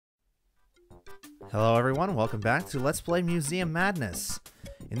Hello everyone, welcome back to Let's Play Museum Madness.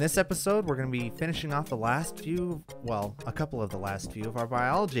 In this episode, we're going to be finishing off the last few, well, a couple of the last few of our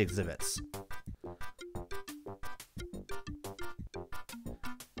biology exhibits.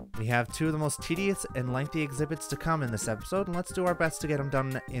 We have two of the most tedious and lengthy exhibits to come in this episode, and let's do our best to get them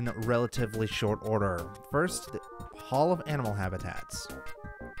done in relatively short order. First, the Hall of Animal Habitats.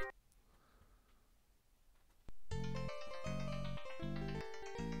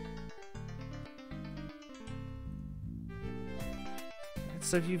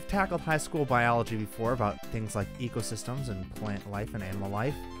 So if you've tackled high school biology before about things like ecosystems and plant life and animal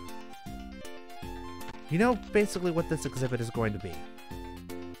life, you know basically what this exhibit is going to be.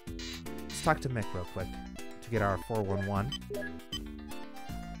 Let's talk to Mick real quick to get our 411.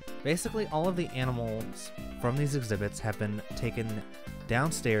 Basically, all of the animals from these exhibits have been taken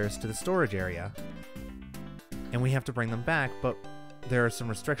downstairs to the storage area, and we have to bring them back, but there are some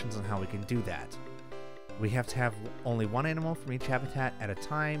restrictions on how we can do that. We have to have only one animal from each habitat at a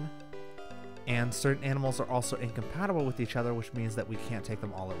time, and certain animals are also incompatible with each other, which means that we can't take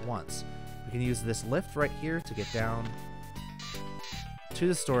them all at once. We can use this lift right here to get down to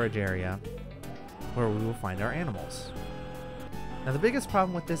the storage area where we will find our animals. Now, the biggest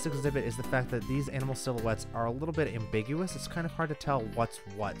problem with this exhibit is the fact that these animal silhouettes are a little bit ambiguous. It's kind of hard to tell what's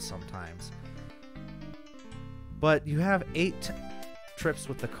what sometimes. But you have 8 trips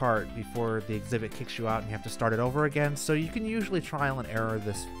with the cart before the exhibit kicks you out and you have to start it over again, so you can usually trial and error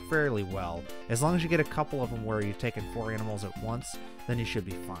this fairly well. As long as you get a couple of them where you've taken 4 animals at once, then you should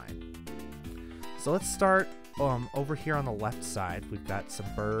be fine. So let's start over here on the left side. We've got some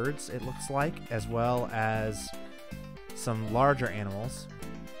birds, it looks like, as well as some larger animals.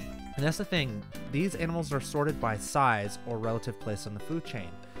 And that's the thing, these animals are sorted by size or relative place on the food chain.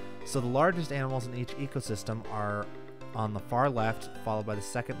 So the largest animals in each ecosystem are on the far left, followed by the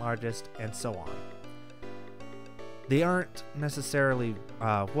second largest, and so on. They aren't necessarily,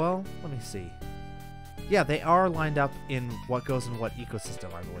 well, let me see. Yeah, they are lined up in what goes in what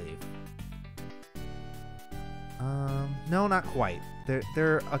ecosystem, I believe. No, not quite.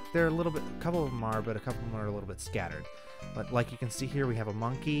 They're a little bit, a couple of them are, but a couple of them are a little bit scattered. But like you can see here, we have a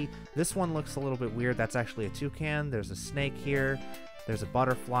monkey. This one looks a little bit weird. That's actually a toucan. There's a snake here. There's a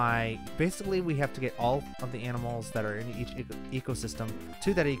butterfly. Basically, we have to get all of the animals that are in each ecosystem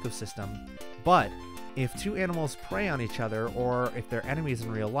to that ecosystem. But if 2 animals prey on each other, or if they're enemies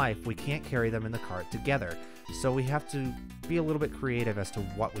in real life, we can't carry them in the cart together. So we have to be a little bit creative as to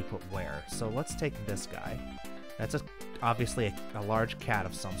what we put where. So let's take this guy. That's obviously a large cat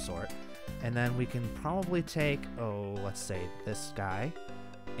of some sort. And then we can probably take, let's say this guy.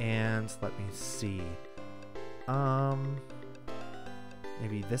 And let me see.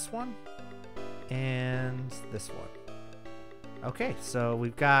 Maybe this one, and this one. Okay, so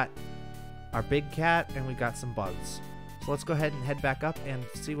we've got our big cat, and we've got some bugs. So let's go ahead and head back up and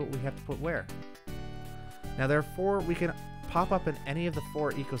see what we have to put where. Now there are 4, we can pop up in any of the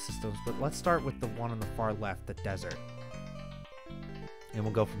 4 ecosystems, but let's start with the one on the far left, the desert. And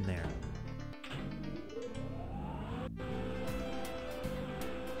we'll go from there.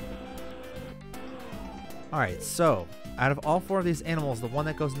 Alright, so out of all 4 of these animals, the one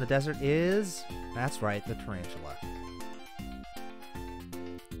that goes in the desert is, that's right, the tarantula.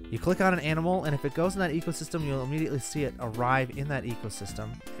 You click on an animal, and if it goes in that ecosystem, you'll immediately see it arrive in that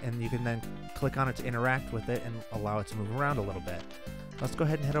ecosystem, and you can then click on it to interact with it and allow it to move around a little bit. Let's go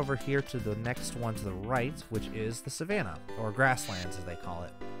ahead and head over here to the next one to the right, which is the savanna, or grasslands as they call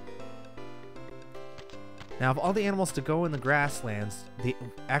it. Now, of all the animals to go in the grasslands, the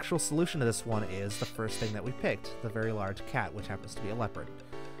actual solution to this one is the first thing that we picked, the very large cat, which happens to be a leopard.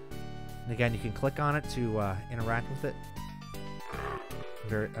 And again, you can click on it to interact with it.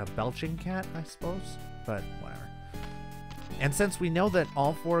 A belching cat, I suppose, but whatever. And since we know that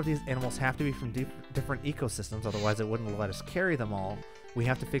all 4 of these animals have to be from different ecosystems, otherwise it wouldn't let us carry them all, we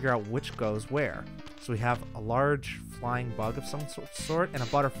have to figure out which goes where. So we have a large flying bug of some sort and a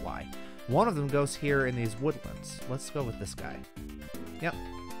butterfly. One of them goes here in these woodlands. Let's go with this guy. Yep.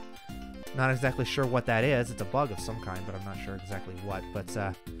 Not exactly sure what that is. It's a bug of some kind, but I'm not sure exactly what.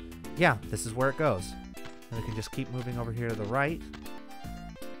 But yeah, this is where it goes. And we can just keep moving over here to the right.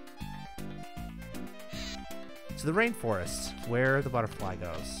 To the rainforest, where the butterfly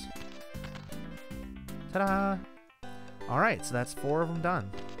goes. Ta-da! Alright, so that's 4 of them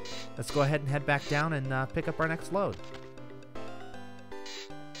done. Let's go ahead and head back down and pick up our next load.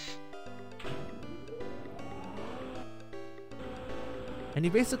 And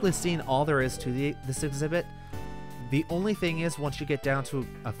you've basically seen all there is to this exhibit. The only thing is, once you get down to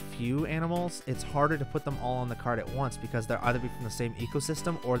a few animals, it's harder to put them all on the card at once because they'll either be from the same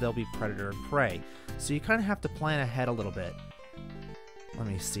ecosystem or they'll be predator and prey. So you kind of have to plan ahead a little bit. Let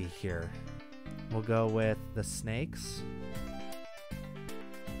me see here. We'll go with the snakes.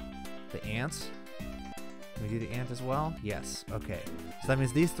 The ants. Can we do the ant as well? Yes. Okay. So that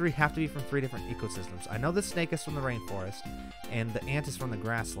means these 3 have to be from 3 different ecosystems. I know the snake is from the rainforest, and the ant is from the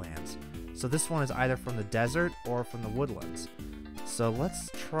grasslands. So this one is either from the desert or from the woodlands. So let's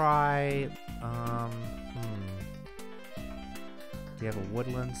try... Do you have a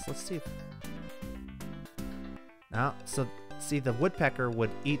woodlands? Let's see if... No. So, see, the woodpecker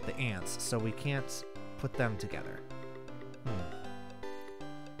would eat the ants, so we can't put them together.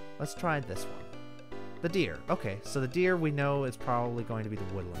 Let's try this one. The deer. Okay, so the deer we know is probably going to be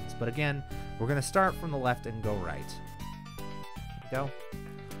the woodlands. But again, we're going to start from the left and go right. There we go.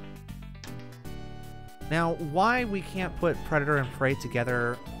 Now, why we can't put predator and prey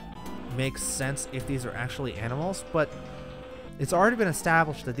together makes sense if these are actually animals, but it's already been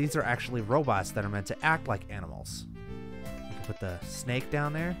established that these are actually robots that are meant to act like animals. We can put the snake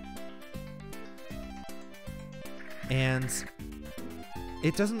down there. And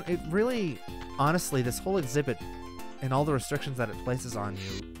it really, honestly, this whole exhibit and all the restrictions that it places on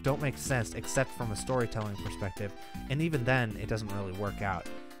you don't make sense except from a storytelling perspective. And even then, it doesn't really work out.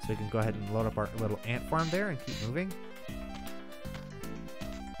 So we can go ahead and load up our little ant farm there and keep moving.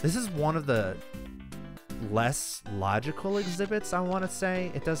 This is one of the less logical exhibits, I want to say.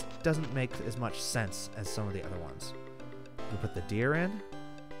 It doesn't make as much sense as some of the other ones. We put the deer in.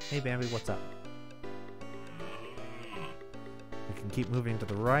 Hey, Bambi, what's up? We can keep moving to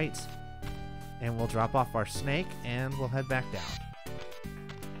the right. And we'll drop off our snake and we'll head back down.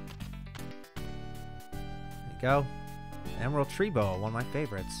 There you go. Emerald tree boa, one of my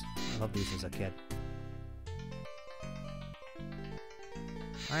favorites. I love these as a kid.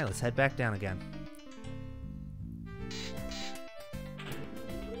 Alright, let's head back down again.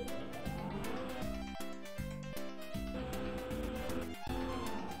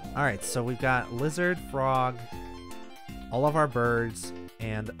 Alright, so we've got lizard, frog, all of our birds,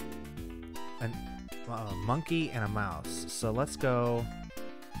 and a monkey and a mouse. So let's go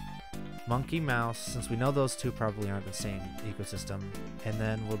monkey, mouse, since we know those 2 probably aren't the same ecosystem. And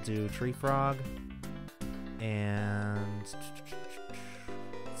then we'll do tree frog and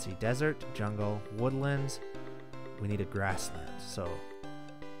let's see, desert, jungle, woodlands. We need a grassland. So,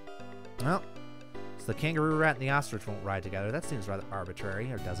 well, so the kangaroo rat and the ostrich won't ride together. That seems rather arbitrary,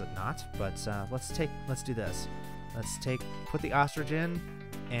 or does it not? But let's do this. Let's put the ostrich in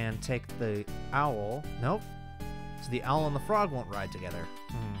and take the owl. Nope. So the owl and the frog won't ride together.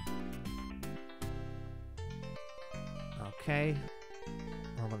 Okay.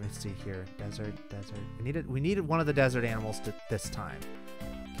 Well, let me see here. Desert. We needed one of the desert animals this time.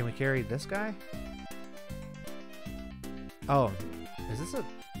 Can we carry this guy? Oh, is this a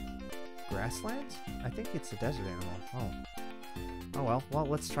grassland? I think it's a desert animal. Oh well. Well,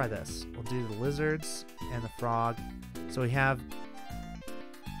 let's try this. We'll do the lizards and the frog. So we have...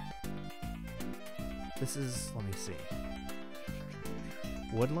 This is... Let me see.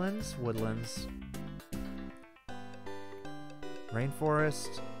 Woodlands.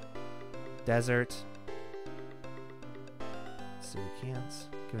 Rainforest, desert. Let's see, we can't.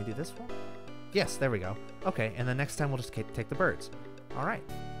 Can we do this one? Yes, there we go. Okay, and then next time we'll just take the birds. All right.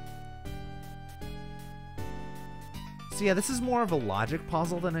 So yeah, this is more of a logic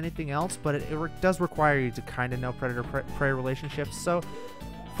puzzle than anything else, but it does require you to kind of know predator-prey relationships. So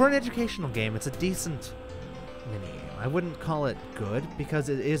for an educational game, it's a decent mini-game. I wouldn't call it good because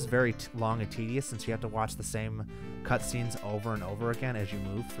it is very long and tedious since you have to watch the same cutscenes over and over again as you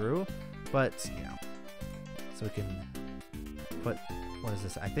move through. But, you know, so we can put, what is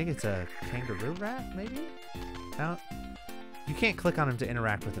this? I think it's a kangaroo rat, maybe? Now, you can't click on him to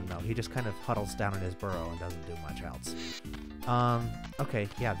interact with him, though. He just kind of huddles down in his burrow and doesn't do much else. Okay,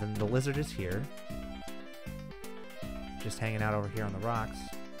 yeah, then the lizard is here. Just hanging out over here on the rocks.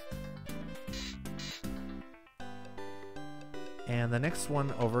 And the next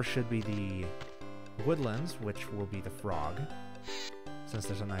one over should be the woodlands, which will be the frog, since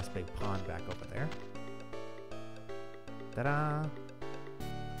there's a nice big pond back over there. Ta-da!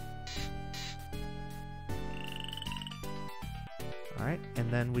 Alright, and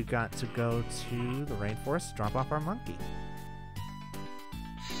then we've got to go to the rainforest to drop off our monkey.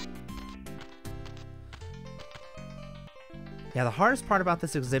 Yeah, the hardest part about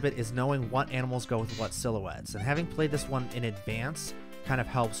this exhibit is knowing what animals go with what silhouettes, and having played this one in advance kind of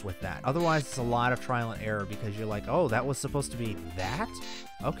helps with that. Otherwise, it's a lot of trial and error because you're like, oh, that was supposed to be that?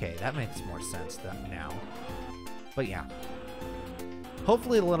 Okay, that makes more sense now. But yeah.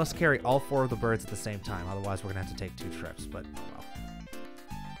 Hopefully it'll let us carry all 4 of the birds at the same time. Otherwise, we're going to have to take 2 trips, but oh well.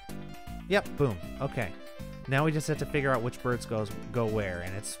 Yep, boom. Okay. Now we just have to figure out which birds go where,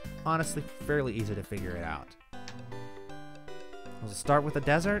 and it's honestly fairly easy to figure it out. We'll start with the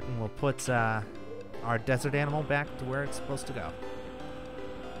desert, and we'll put our desert animal back to where it's supposed to go.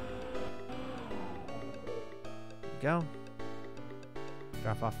 Go.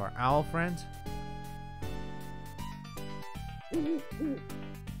 Drop off our owl friend.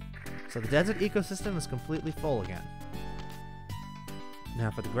 So the desert ecosystem is completely full again.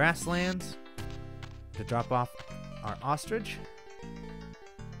 Now for the grasslands, to drop off our ostrich.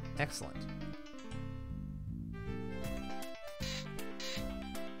 Excellent.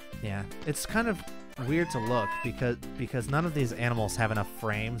 Yeah, it's kind of weird to look because none of these animals have enough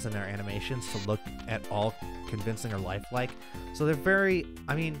frames in their animations to look at all convincing or lifelike. So they're very,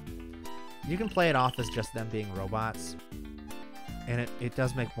 I mean, you can play it off as just them being robots, and it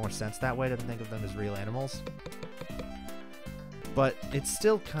does make more sense that way to think of them as real animals. But it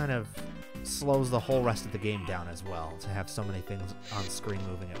still kind of slows the whole rest of the game down as well to have so many things on screen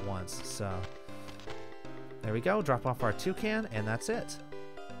moving at once. So there we go, drop off our toucan, and that's it.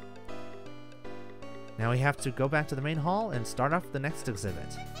 Now we have to go back to the main hall and start off the next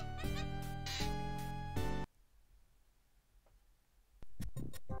exhibit.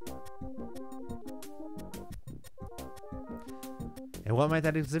 And what might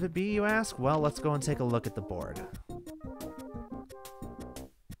that exhibit be, you ask? Well, let's go and take a look at the board.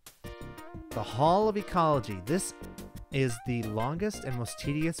 The Hall of Ecology. This is the longest and most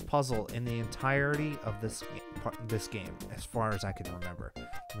tedious puzzle in the entirety of this game, as far as I can remember.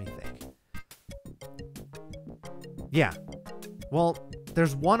 Let me think. Yeah. Well,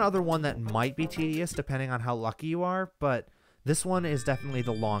 there's one other one that might be tedious, depending on how lucky you are, but this one is definitely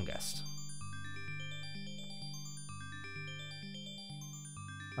the longest.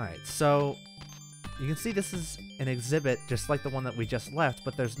 Alright, so you can see this is an exhibit just like the one that we just left,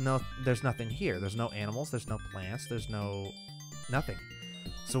 but there's nothing here. There's no animals, there's no plants, there's nothing.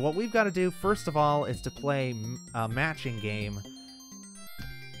 So what we've got to do, first of all, is to play a matching game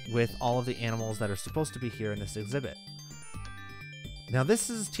with all of the animals that are supposed to be here in this exhibit. Now this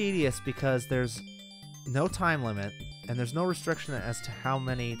is tedious because there's no time limit, and there's no restriction as to how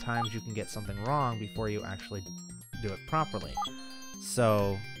many times you can get something wrong before you actually do it properly.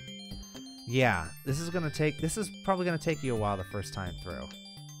 So yeah, this is probably gonna take you a while the first time through.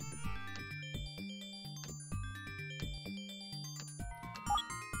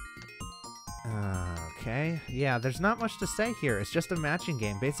 Okay, yeah, there's not much to say here. It's just a matching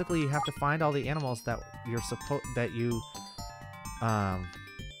game. Basically, you have to find all the animals that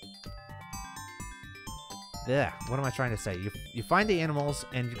what am I trying to say? You find the animals,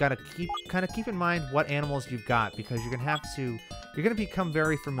 and you gotta keep in mind what animals you've got, because you're gonna become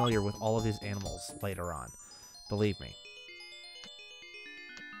very familiar with all of these animals later on. Believe me.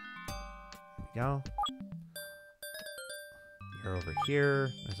 There we go. You're over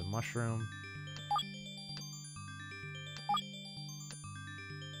here. There's a mushroom.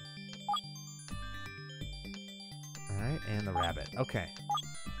 Alright, and the rabbit. Okay.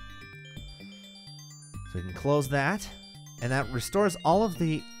 So we can close that, and that restores all of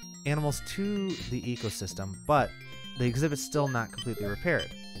the animals to the ecosystem, but the exhibit's still not completely repaired.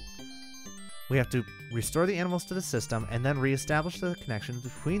 We have to restore the animals to the system, and then reestablish the connection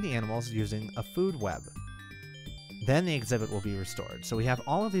between the animals using a food web. Then the exhibit will be restored. So we have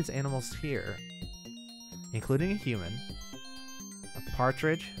all of these animals here, including a human, a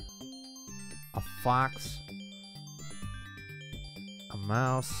partridge, a fox, a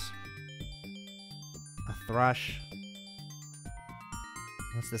mouse, a thrush.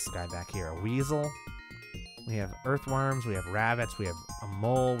 What's this guy back here? A weasel. We have earthworms, we have rabbits, we have a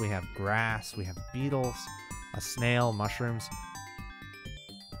mole, we have grass, we have beetles, a snail, mushrooms.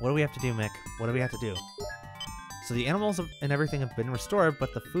 What do we have to do, Mick? What do we have to do? So the animals and everything have been restored,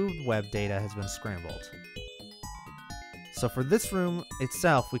 but the food web data has been scrambled. So for this room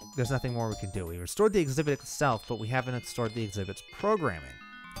itself, there's nothing more we can do. We restored the exhibit itself, but we haven't restored the exhibit's programming,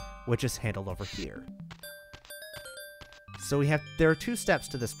 which is handled over here. So there are 2 steps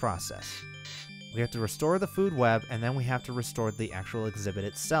to this process. We have to restore the food web, and then we have to restore the actual exhibit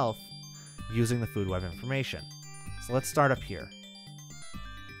itself using the food web information. So let's start up here.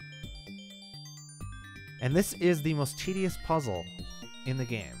 And this is the most tedious puzzle in the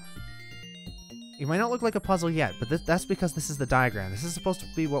game. It might not look like a puzzle yet, but that's because this is the diagram. This is supposed to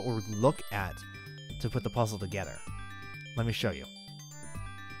be what we look at to put the puzzle together. Let me show you.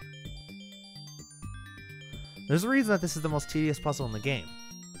 There's a reason that this is the most tedious puzzle in the game.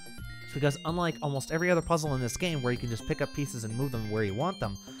 Because unlike almost every other puzzle in this game where you can just pick up pieces and move them where you want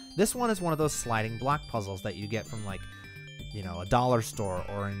them, this one is one of those sliding block puzzles that you get from, like, you know, a dollar store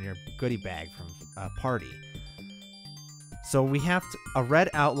or in your goodie bag from a party. So we have a red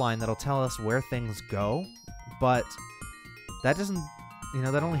outline that'll tell us where things go, but that doesn't, you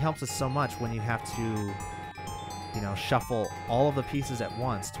know, that only helps us so much when you have to, you know, shuffle all of the pieces at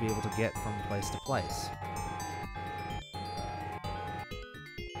once to be able to get from place to place.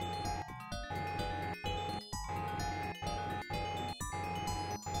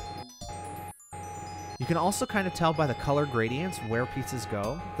 You can also kind of tell by the color gradients where pieces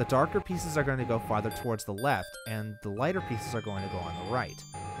go. The darker pieces are going to go farther towards the left, and the lighter pieces are going to go on the right.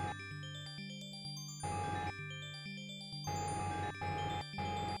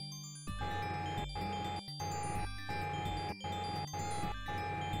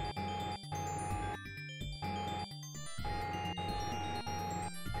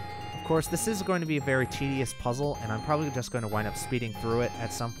 Of course, this is going to be a very tedious puzzle, and I'm probably just going to wind up speeding through it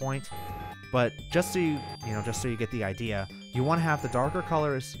at some point. But just so you get the idea, you want to have the darker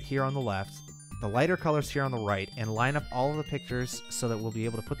colors here on the left, the lighter colors here on the right, and line up all of the pictures so that we'll be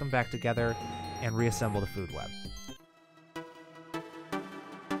able to put them back together and reassemble the food web.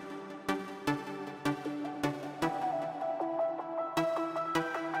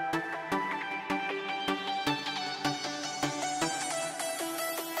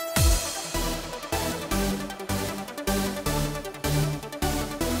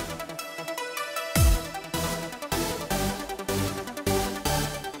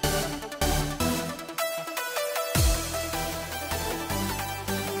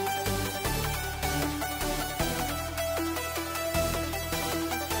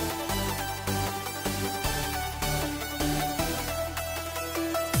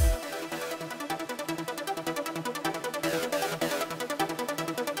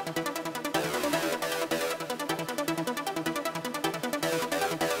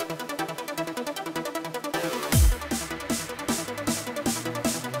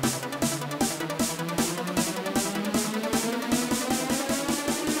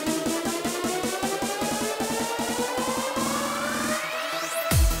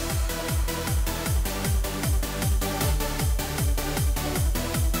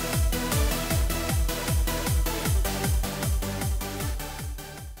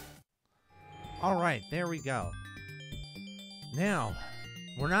 Alright, there we go. Now,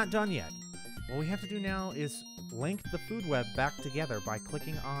 we're not done yet. What we have to do now is link the food web back together by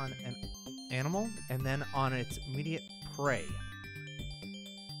clicking on an animal and then on its immediate prey.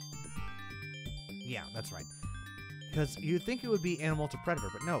 Yeah, that's right. Because you'd think it would be animal to predator,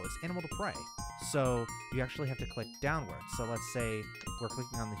 but no, it's animal to prey. So you actually have to click downward. So let's say we're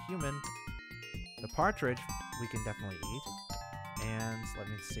clicking on the human. The partridge we can definitely eat. And let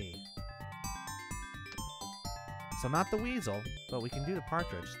me see. So not the weasel, but we can do the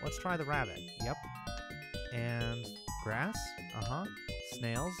partridge. Let's try the rabbit. Yep. And grass? Uh-huh.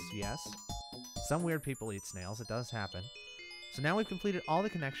 Snails? Yes. Some weird people eat snails. It does happen. So now we've completed all the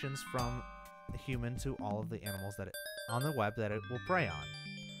connections from the human to all of the animals that on the web that it will prey on.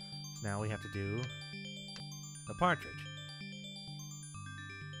 So now we have to do the partridge.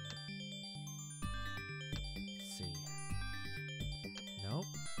 Let's see. Nope.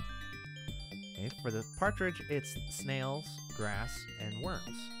 Okay, for the partridge, it's snails, grass, and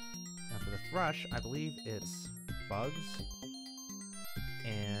worms. Now for the thrush, I believe it's bugs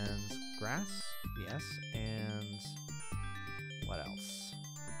and grass, yes, and what else?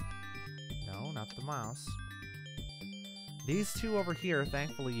 No, not the mouse. These two over here,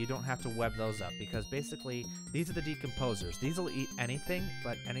 thankfully, you don't have to web those up, because basically, these are the decomposers. These will eat anything,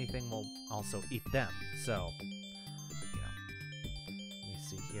 but anything will also eat them. So, you know, let me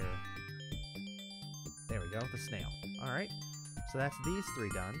see here. There we go, the snail. Alright, so that's these three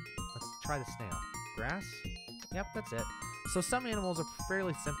done. Let's try the snail. Grass? Yep, that's it. So some animals are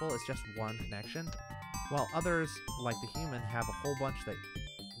fairly simple, it's just one connection, while others, like the human, have a whole bunch that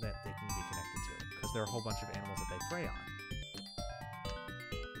they can be connected to, because there are a whole bunch of animals that they prey on.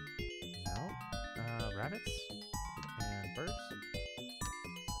 No? Rabbits? And birds?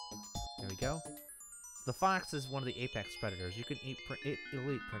 There we go. So the fox is one of the apex predators. You can eat,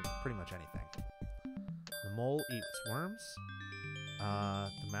 it'll eat pretty much anything. The mole eats worms.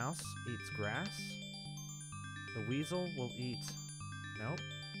 The mouse eats grass. The weasel will eat... Nope.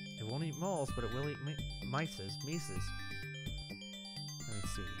 It won't eat moles, but it will eat mices. Let me see.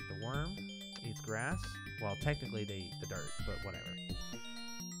 The worm eats grass. Well, technically they eat the dirt, but whatever.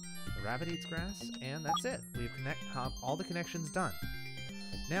 The rabbit eats grass, and that's it. We've all the connections done.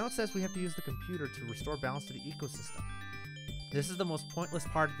 Now it says we have to use the computer to restore balance to the ecosystem. This is the most pointless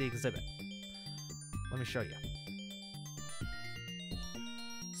part of the exhibit. Let me show you.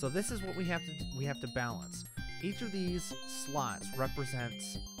 So this is what we have to balance. Each of these slots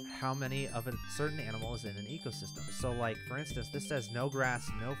represents how many of a certain animal is in an ecosystem. So like, for instance, this says no grass,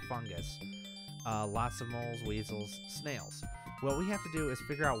 no fungus, lots of moles, weasels, snails. What we have to do is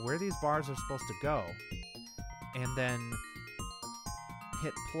figure out where these bars are supposed to go and then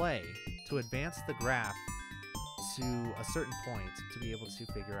hit play to advance the graph to a certain point to be able to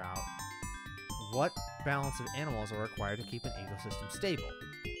figure out what balance of animals are required to keep an ecosystem stable.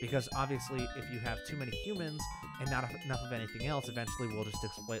 Because obviously, if you have too many humans and not enough of anything else, eventually we'll just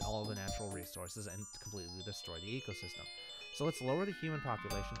exploit all of the natural resources and completely destroy the ecosystem. So let's lower the human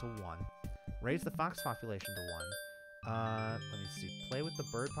population to 1, raise the fox population to 1. Let me see, play with the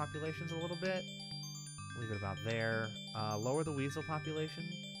bird populations a little bit, leave it about there. Lower the weasel population,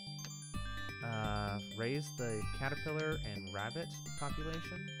 raise the caterpillar and rabbit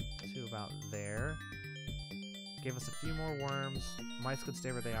population to about there. Give us a few more worms. Mice could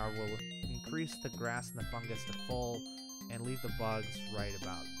stay where they are. We'll increase the grass and the fungus to full and leave the bugs right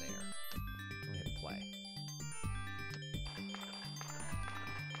about there. And we hit play.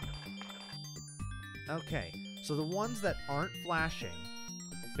 Okay, so the ones that aren't flashing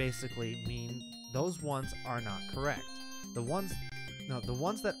basically mean those ones are not correct. The ones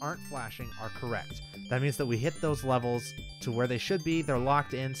that aren't flashing are correct. That means that we hit those levels to where they should be. They're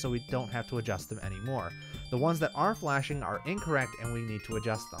locked in, so we don't have to adjust them anymore. The ones that are flashing are incorrect, and we need to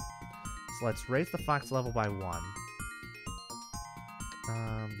adjust them. So let's raise the fox level by 1.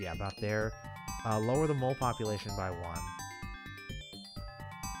 Yeah, about there. Lower the mole population by 1.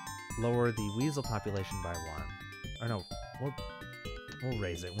 Lower the weasel population by 1. Or no, we'll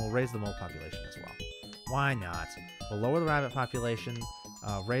raise it. We'll raise the mole population as well. Why not? We'll lower the rabbit population,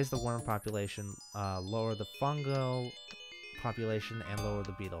 raise the worm population, lower the fungal population, and lower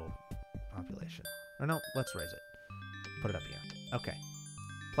the beetle population. Or no, let's raise it. Put it up here. Okay.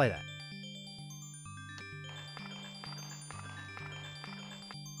 Play that.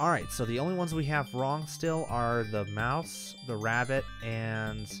 Alright, so the only ones we have wrong still are the mouse, the rabbit,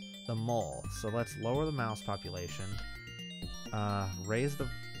 and the mole. So let's lower the mouse population, raise the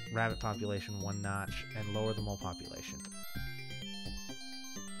rabbit population 1 notch, and lower the mole population.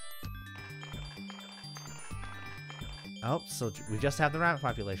 Oh, so we just have the rabbit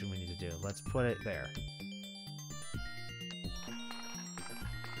population we need to do. Let's put it there.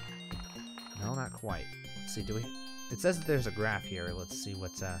 No, not quite. Let's see, do we? It says that there's a graph here. Let's see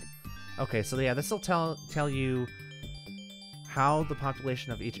what's okay, so yeah, this will tell you how the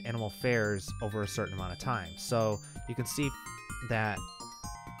population of each animal fares over a certain amount of time. So you can see that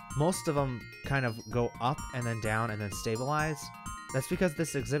most of them kind of go up and then down and then stabilize. That's because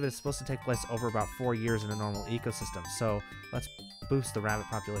this exhibit is supposed to take place over about 4 years in a normal ecosystem. So let's boost the rabbit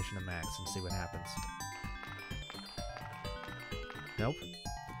population to max and see what happens. Nope.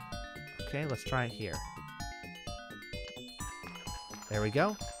 Okay, let's try it here. There we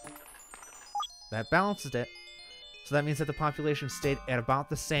go. That balances it. So that means that the population stayed at about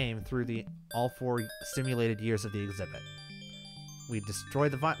the same through all 4 simulated years of the exhibit. We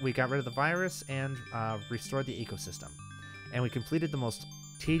destroyed we got rid of the virus and restored the ecosystem. And we completed the most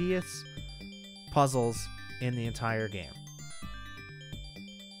tedious puzzles in the entire game.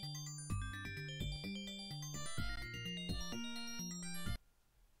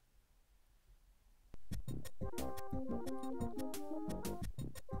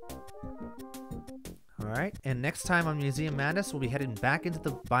 Alright, and next time on Museum Madness, we'll be heading back into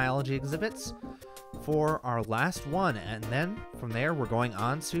the biology exhibits for our last one, and then from there we're going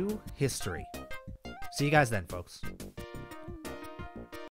on to history. See you guys then, folks.